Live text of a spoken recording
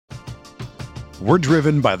We're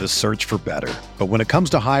driven by the search for better. But when it comes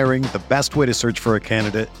to hiring, the best way to search for a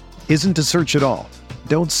candidate isn't to search at all.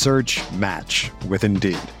 Don't search, match with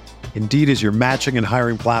Indeed. Indeed is your matching and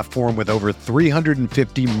hiring platform with over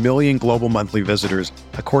 350 million global monthly visitors,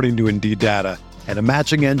 according to Indeed data, and a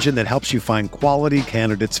matching engine that helps you find quality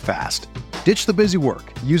candidates fast. Ditch the busy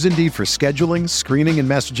work. Use Indeed for scheduling, screening, and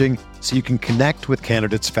messaging so you can connect with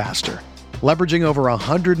candidates faster. Leveraging over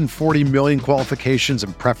 140 million qualifications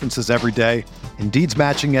and preferences every day, Indeed's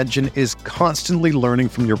matching engine is constantly learning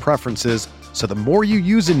from your preferences, so the more you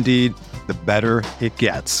use Indeed, the better it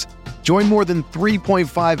gets. Join more than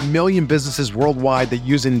 3.5 million businesses worldwide that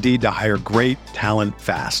use Indeed to hire great talent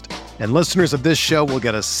fast. And listeners of this show will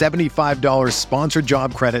get a $75 sponsored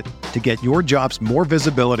job credit to get your jobs more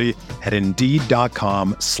visibility at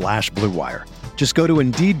Indeed.com/Blue Wire. Just go to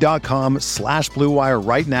Indeed.com/Blue Wire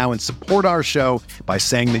right now and support our show by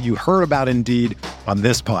saying that you heard about Indeed on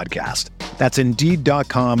this podcast. That's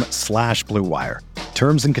Indeed.com/Blue Wire.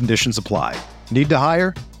 Terms and conditions apply. Need to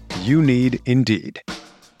hire? You need Indeed. Look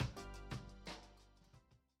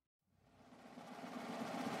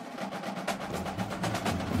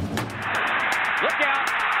out,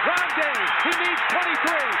 Rondé, he needs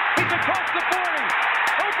 23. He's across the 40.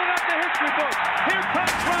 Open up the history book. Here comes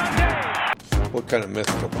Rondé. What kind of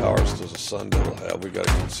mythical powers does a Sun Devil have? We've got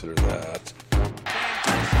to consider that.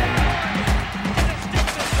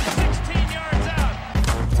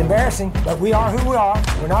 It's embarrassing, but we are who we are.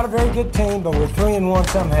 We're not a very good team, but we're 3-1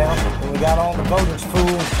 somehow. And we got all the voters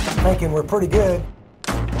fooled thinking we're pretty good.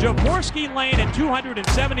 Jaworski Lane at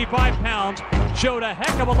 275 pounds showed a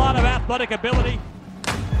heck of a lot of athletic ability.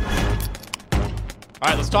 All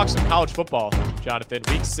right, let's talk some college football, Jonathan.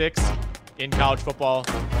 Week 6 in college football.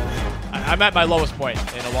 I'm at my lowest point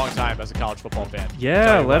in a long time as a college football fan.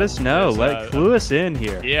 Yeah, let us know. Clue us in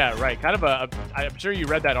here. Yeah, right. Kind of I'm sure you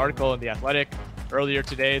read that article in The Athletic earlier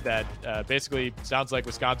today that basically sounds like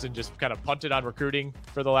Wisconsin just kind of punted on recruiting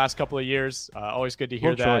for the last couple of years. Always good to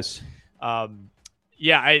hear that. Choice.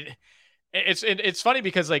 It's funny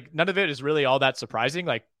because like none of it is really all that surprising.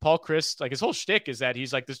 Like Paul Chryst, like his whole shtick is that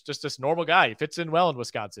he's like this normal guy. He fits in well in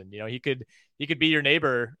Wisconsin. You know, he could be your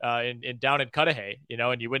neighbor in down in Cudahy, you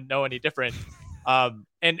know, and you wouldn't know any different.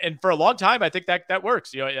 And for a long time, I think that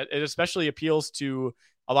works. You know, it especially appeals to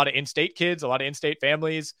a lot of in-state kids, a lot of in-state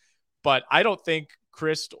families. But I don't think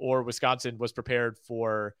Chryst or Wisconsin was prepared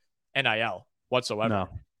for NIL whatsoever. No.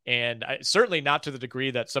 And certainly not to the degree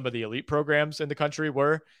that some of the elite programs in the country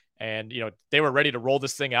were. And, you know, they were ready to roll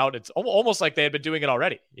this thing out. It's almost like they had been doing it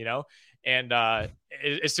already, you know, and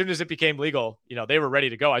as soon as it became legal, you know, they were ready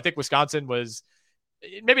to go. I think Wisconsin was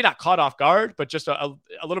maybe not caught off guard, but just a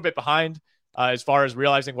little bit behind as far as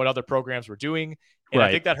realizing what other programs were doing. And right.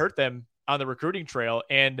 I think that hurt them on the recruiting trail.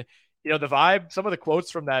 And, you know, the vibe, some of the quotes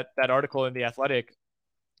from that article in The Athletic,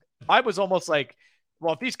 vibe was almost like,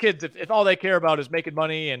 well, if these kids, if all they care about is making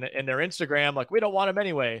money and their Instagram, like we don't want them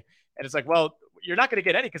anyway. And it's like, well, you're not going to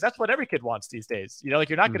get any, because that's what every kid wants these days. You know, like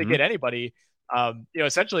you're not going to get anybody. You know,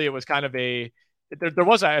 essentially it was kind of there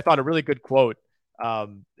was, I thought, a really good quote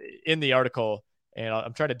in the article, and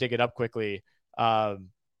I'm trying to dig it up quickly.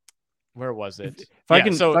 Where was it? Go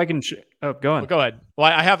on. Go ahead.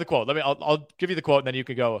 Well, I have the quote. I'll give you the quote and then you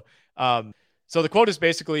can go. So the quote is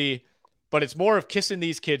basically, but it's more of kissing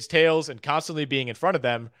these kids' tails and constantly being in front of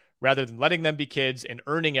them rather than letting them be kids and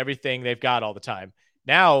earning everything they've got all the time.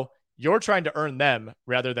 Now you're trying to earn them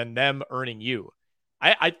rather than them earning you.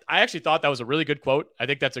 I actually thought that was a really good quote. I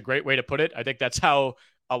think that's a great way to put it. I think that's how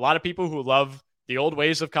a lot of people who love the old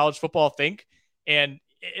ways of college football think. And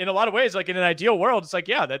in a lot of ways, like in an ideal world, it's like,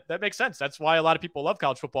 yeah, that makes sense. That's why a lot of people love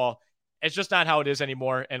college football. It's just not how it is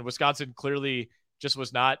anymore. And Wisconsin clearly just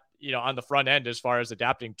was not, you know, on the front end as far as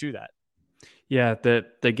adapting to that. Yeah,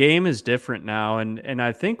 the game is different now. And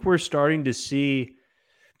I think we're starting to see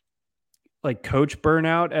like coach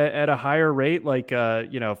burnout at a higher rate. Like,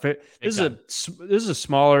 you know, this is a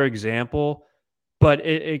smaller example, but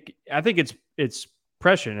I think it's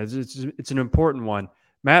prescient. It's an important one.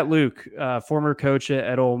 Matt Luke, former coach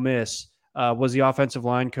at Ole Miss, was the offensive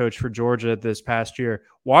line coach for Georgia this past year,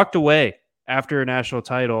 walked away after a national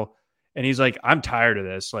title. And he's like, I'm tired of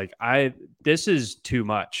this. Like this is too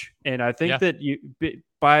much. And I think that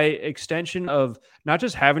by extension of not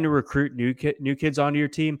just having to recruit new kids onto your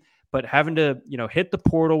team, but having to, you know, hit the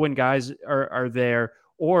portal when guys are there,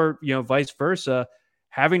 or, you know, vice versa,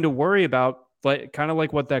 having to worry about, like, kind of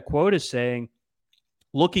like what that quote is saying,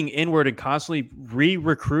 looking inward and constantly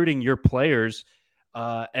re-recruiting your players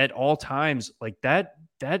at all times, like that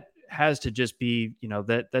has to just be, you know,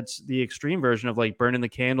 that's the extreme version of like burning the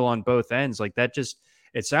candle on both ends. Like that just,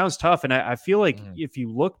 it sounds tough. And I feel like if you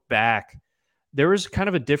look back there was kind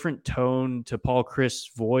of a different tone to Paul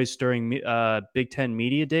Chryst's voice during Big Ten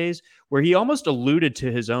media days, where he almost alluded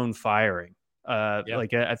to his own firing.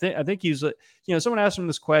 Like I think he's, someone asked him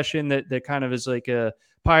this question that kind of is like a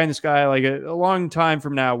pie in the sky, like a long time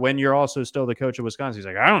from now, when you're also still the coach of Wisconsin. He's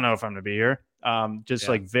like, I don't know if I'm going to be here.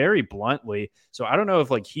 Like very bluntly. So I don't know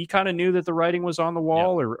if like he kind of knew that the writing was on the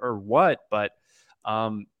wall or what, but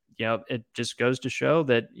it just goes to show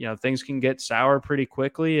that, things can get sour pretty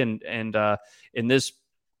quickly. And in this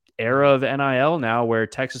era of NIL now, where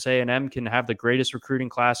Texas A&M can have the greatest recruiting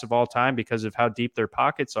class of all time because of how deep their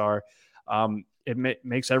pockets are, it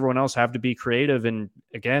makes everyone else have to be creative. And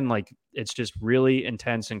again, like, it's just really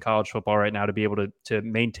intense in college football right now to be able to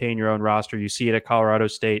maintain your own roster. You see it at Colorado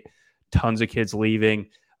State, tons of kids leaving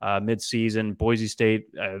mid-season. Boise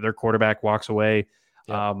State, their quarterback walks away.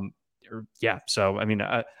 So, I mean,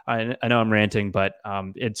 I know I'm ranting, but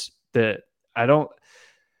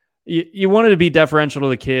you wanted to be deferential to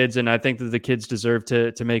the kids, and I think that the kids deserve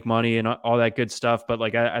to make money and all that good stuff. But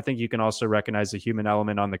like, I think you can also recognize the human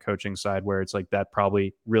element on the coaching side, where it's like that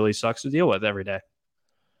probably really sucks to deal with every day.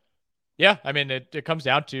 Yeah, I mean, it comes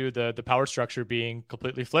down to the power structure being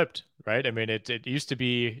completely flipped, right? I mean, it used to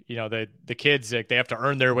be, the kids, like, they have to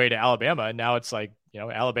earn their way to Alabama, and now it's like,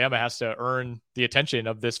 Alabama has to earn the attention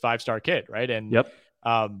of this 5-star kid, right? And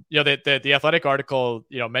the Athletic article,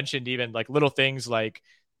 mentioned even like little things like,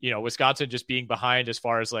 Wisconsin just being behind as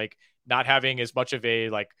far as like not having as much of a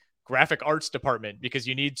like graphic arts department, because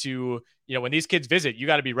you need to, when these kids visit, you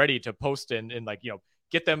got to be ready to post and like,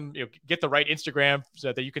 get them, get the right Instagram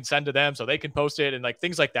so that you can send to them so they can post it, and like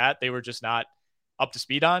things like that. They were just not up to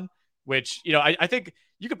speed on, which, I think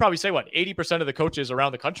you could probably say 80% of the coaches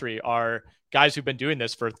around the country are guys who've been doing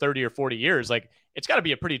this for 30 or 40 years. Like, it's got to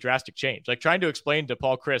be a pretty drastic change. Like, trying to explain to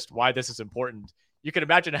Paul Chryst why this is important, you can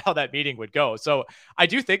imagine how that meeting would go. So I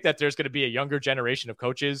do think that there's going to be a younger generation of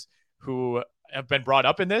coaches who have been brought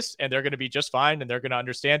up in this, and they're going to be just fine, and they're going to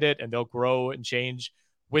understand it, and they'll grow and change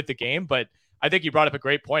with the game. But I think you brought up a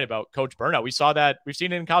great point about coach burnout. We saw that. We've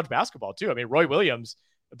seen it in college basketball too. I mean, Roy Williams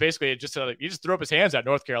basically he just threw up his hands at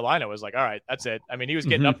North Carolina. It was like, all right, that's it. I mean, he was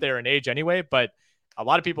getting up there in age anyway, but a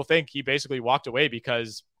lot of people think he basically walked away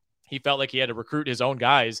because he felt like he had to recruit his own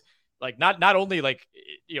guys, like not only like,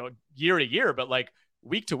 year to year, but like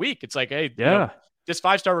week to week. It's like, hey, this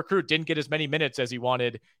 5-star recruit didn't get as many minutes as he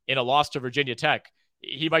wanted in a loss to Virginia Tech.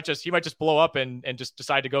 He might just blow up and just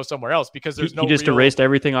decide to go somewhere else, because there's no. He just erased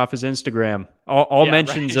everything off his Instagram. All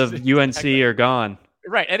mentions of UNC are gone.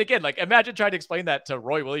 Right, and again, like, imagine trying to explain that to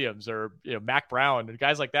Roy Williams or Mac Brown and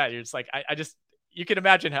guys like that. You're just like, you can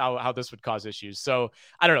imagine how this would cause issues. So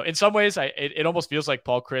I don't know. In some ways, it almost feels like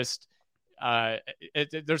Paul Chryst.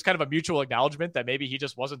 There's kind of a mutual acknowledgement that maybe he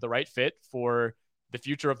just wasn't the right fit for the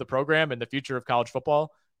future of the program and the future of college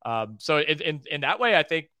football. So in that way, I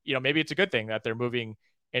think, maybe it's a good thing that they're moving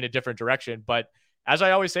in a different direction. But as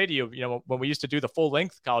I always say to you, when we used to do the full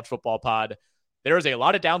length college football pod, there is a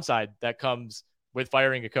lot of downside that comes with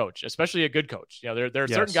firing a coach, especially a good coach. There are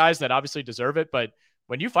certain guys that obviously deserve it, but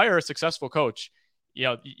when you fire a successful coach,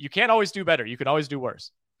 you can't always do better. You can always do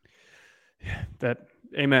worse.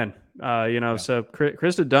 Amen. So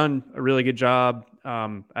Chryst had done a really good job.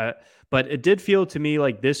 But it did feel to me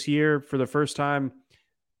like this year, for the first time,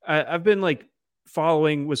 I've been like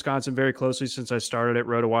following Wisconsin very closely since I started at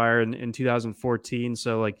RotoWire in 2014.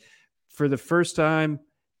 So like, for the first time,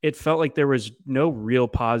 it felt like there was no real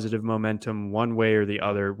positive momentum one way or the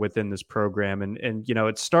other within this program. And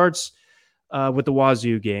it starts with the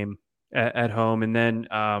Wazoo game at home. And then,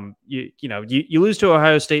 you lose to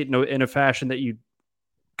Ohio State in a fashion that you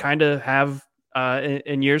kind of have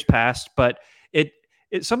in years past, but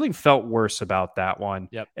something felt worse about that one.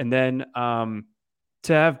 Yep. And then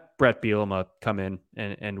to have Brett Bielema come in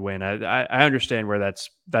and win, I understand where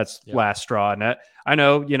that's last straw. And I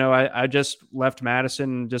know, I just left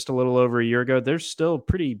Madison just a little over a year ago. There's still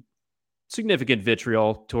pretty significant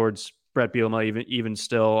vitriol towards Brett Bielema, even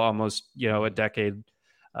still almost, a decade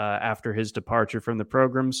after his departure from the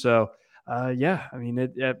program. So I mean,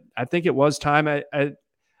 I think it was time.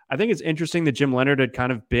 I think it's interesting that Jim Leonhard had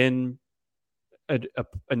kind of been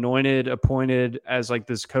appointed as like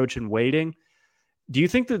this coach in waiting. Do you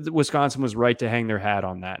think that Wisconsin was right to hang their hat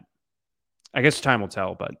on that? I guess time will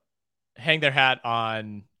tell, but hang their hat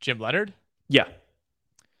on Jim Leonhard? Yeah.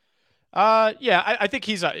 I think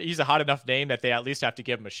he's a hot enough name that they at least have to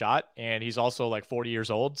give him a shot. And he's also like 40 years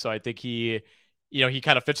old. So I think he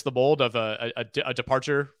kind of fits the mold of a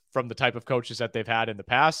departure from the type of coaches that they've had in the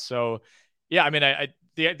past. So yeah, I mean,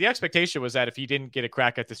 the expectation was that if he didn't get a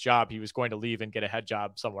crack at this job, he was going to leave and get a head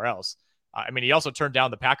job somewhere else. I mean, he also turned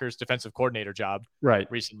down the Packers defensive coordinator job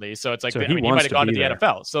recently. So it's like, so he might have gone to the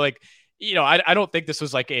NFL. So like, I don't think this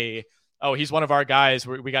was like he's one of our guys.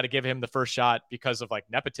 We got to give him the first shot because of like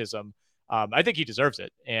nepotism. I think he deserves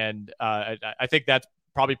it. And I think that's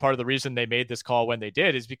probably part of the reason they made this call when they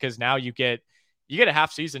did, is because now you get a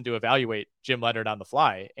half season to evaluate Jim Leonhard on the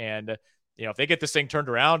fly. And, if they get this thing turned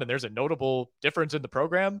around and there's a notable difference in the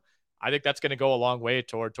program, I think that's going to go a long way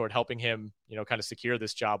toward helping him, kind of secure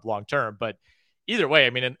this job long term. But either way, I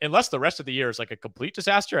mean, unless the rest of the year is like a complete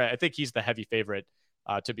disaster, I think he's the heavy favorite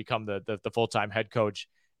to become the full-time head coach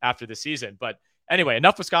after the season. But anyway,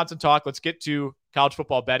 enough Wisconsin talk. Let's get to college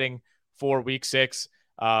football betting for week 6.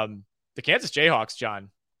 The Kansas Jayhawks, John,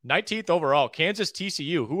 19th overall, Kansas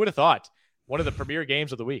TCU. Who would have thought? One of the premier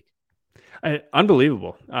games of the week.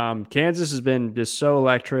 Unbelievable. Kansas has been just so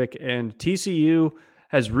electric, and TCU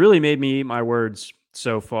has really made me eat my words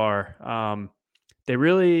so far. They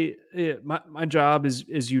really, my job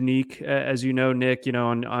is unique, as you know, Nick.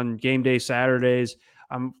 On game day Saturdays,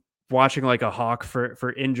 I'm watching like a hawk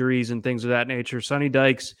for injuries and things of that nature. Sonny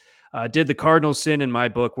Dykes did the cardinal sin in my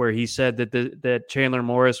book, where he said that Chandler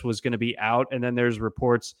Morris was going to be out, and then there's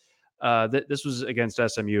reports that this was against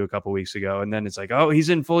SMU a couple weeks ago, and then it's like, oh, he's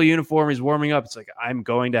in full uniform, he's warming up. It's like, I'm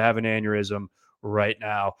going to have an aneurysm right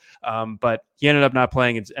now. But he ended up not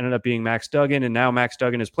playing. It ended up being Max Duggan, and now Max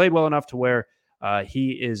Duggan has played well enough to where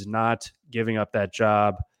he is not giving up that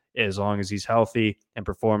job as long as he's healthy and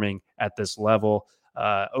performing at this level.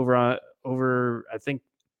 Over I think,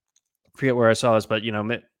 forget where I saw this, but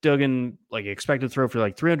Duggan like expected to throw for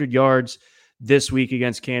like 300 yards this week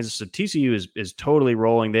against Kansas. So TCU is totally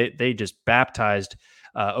rolling. They just baptized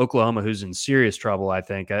Oklahoma, who's in serious trouble. I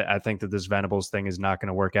think that this Venables thing is not going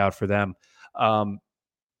to work out for them.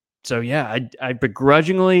 So yeah, I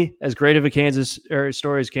begrudgingly, as great of a Kansas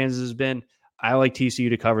story as Kansas has been, I like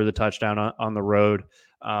TCU to cover the touchdown on the road.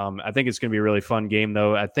 I think it's going to be a really fun game,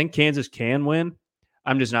 though. I think Kansas can win.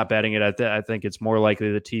 I'm just not betting it. I think it's more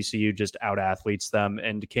likely that TCU just out athletes them,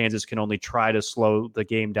 and Kansas can only try to slow the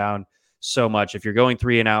game down so much. If you're going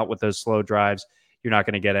 3 and out with those slow drives, you're not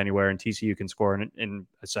going to get anywhere, and TCU can score in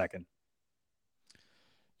a second.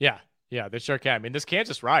 Yeah, they sure can. I mean, this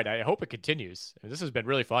Kansas ride, I hope it continues. This has been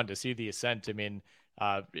really fun to see the ascent. I mean,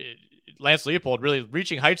 Lance Leipold really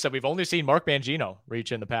reaching heights that we've only seen Mark Mangino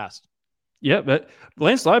reach in the past. Yeah, but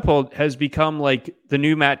Lance Leipold has become like the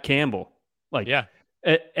new Matt Campbell. Like, yeah,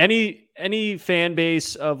 any fan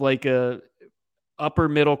base of like a upper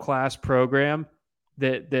middle class program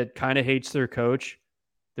that kind of hates their coach,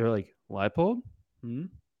 they're like, Leipold?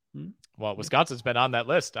 Well, Wisconsin's been on that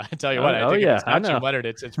list. I tell you what, I think it's not Jim Leonhard.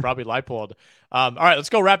 It's probably Leipold. All right, let's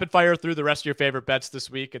go rapid fire through the rest of your favorite bets this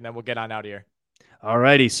week, and then we'll get on out of here. All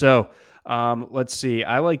righty. So let's see.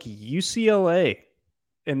 I like UCLA,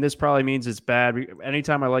 and this probably means it's bad.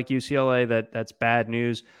 Anytime I like UCLA, that's bad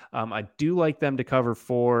news. I do like them to cover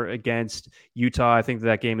 4 against Utah. I think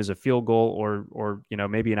that game is a field goal or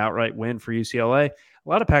maybe an outright win for UCLA. A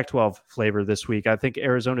lot of Pac-12 flavor this week. I think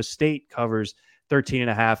Arizona State covers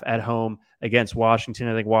 13.5 at home against Washington.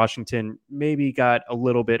 I think Washington maybe got a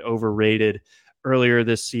little bit overrated earlier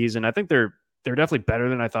this season. I think they're definitely better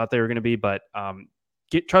than I thought they were going to be, but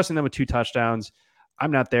trusting them with 2 touchdowns,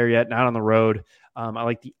 I'm not there yet, not on the road. I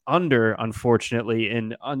like the under, unfortunately,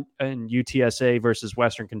 in UTSA versus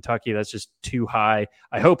Western Kentucky. That's just too high.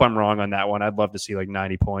 I hope I'm wrong on that one. I'd love to see like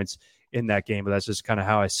 90 points in that game, but that's just kind of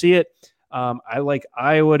how I see it. I like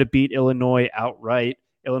Iowa to beat Illinois outright.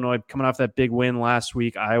 Illinois coming off that big win last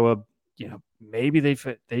week. Iowa, maybe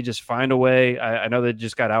they just find a way. I know they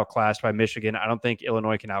just got outclassed by Michigan. I don't think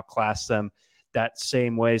Illinois can outclass them that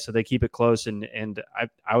same way, so they keep it close. And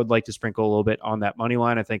I would like to sprinkle a little bit on that money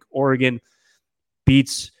line. I think Oregon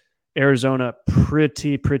beats Arizona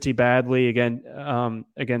pretty badly again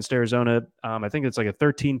against Arizona. I think it's like a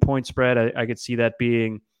 13-point spread. I could see that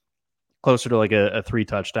being closer to like a 3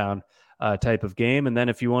 touchdown type of game. And then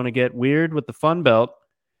if you want to get weird with the Fun Belt,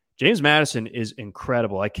 James Madison is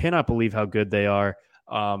incredible. I cannot believe how good they are.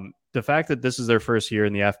 The fact that this is their first year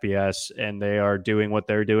in the FBS and they are doing what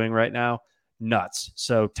they're doing right now, nuts.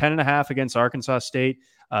 So 10.5 against Arkansas State.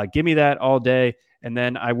 Give me that all day. And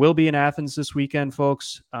then I will be in Athens this weekend,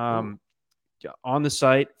 folks, on the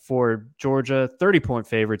site for Georgia, 30-point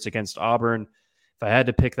favorites against Auburn. If I had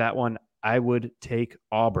to pick that one, I would take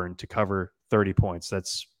Auburn to cover 30 points.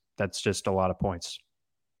 That's just a lot of points.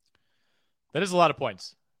 That is a lot of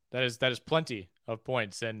points. That is plenty of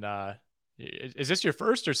points. And is this your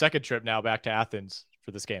first or second trip now back to Athens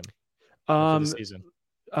for this game? For the season?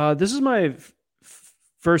 This is my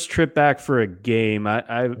first trip back for a game.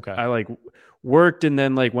 I like worked and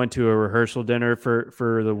then like went to a rehearsal dinner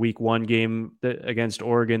for the week 1 game against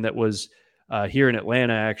Oregon that was here in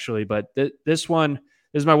Atlanta actually. But this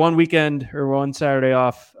is my one weekend or one Saturday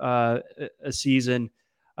off a season.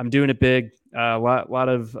 I'm doing it big. A lot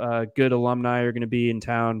of good alumni are going to be in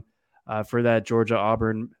town for that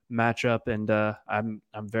Georgia-Auburn matchup, and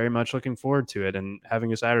I'm very much looking forward to it and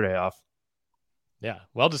having a Saturday off. Yeah,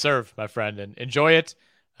 well deserved, my friend, and enjoy it.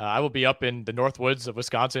 I will be up in the North Woods of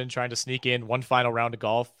Wisconsin trying to sneak in one final round of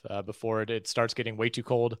golf before it starts getting way too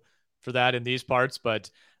cold for that in these parts. But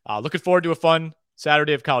looking forward to a fun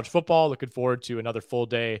Saturday of college football. Looking forward to another full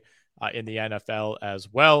day in the NFL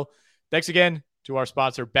as well. Thanks again to our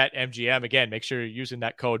sponsor, BetMGM. Again, make sure you're using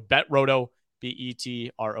that code BETROTO,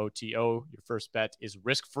 BETROTO. Your first bet is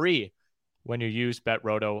risk-free when you use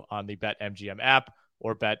BetRoto on the BetMGM app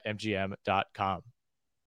or BetMGM.com.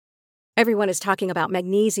 Everyone is talking about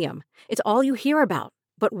magnesium. It's all you hear about.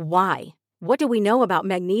 But why? What do we know about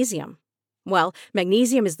magnesium? Well,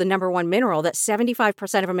 magnesium is the number one mineral that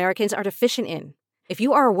 75% of Americans are deficient in. If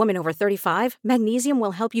you are a woman over 35, magnesium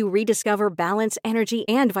will help you rediscover balance, energy,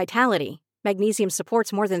 and vitality. Magnesium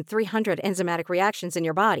supports more than 300 enzymatic reactions in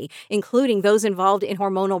your body, including those involved in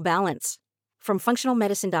hormonal balance. From functional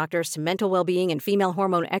medicine doctors to mental well-being and female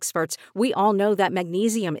hormone experts, we all know that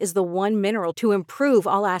magnesium is the one mineral to improve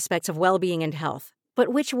all aspects of well-being and health. But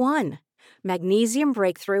which one? Magnesium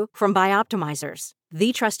Breakthrough from Bioptimizers,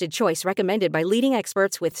 the trusted choice recommended by leading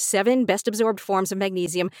experts with 7 best-absorbed forms of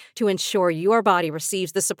magnesium to ensure your body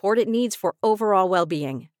receives the support it needs for overall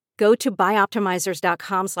well-being. Go to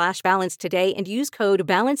bioptimizers.com/balance today and use code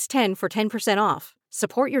BALANCE10 for 10% off.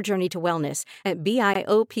 Support your journey to wellness at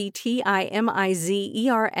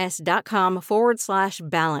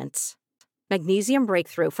bioptimizers.com/balance. Magnesium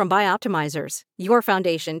Breakthrough from Bioptimizers, your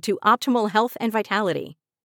foundation to optimal health and vitality.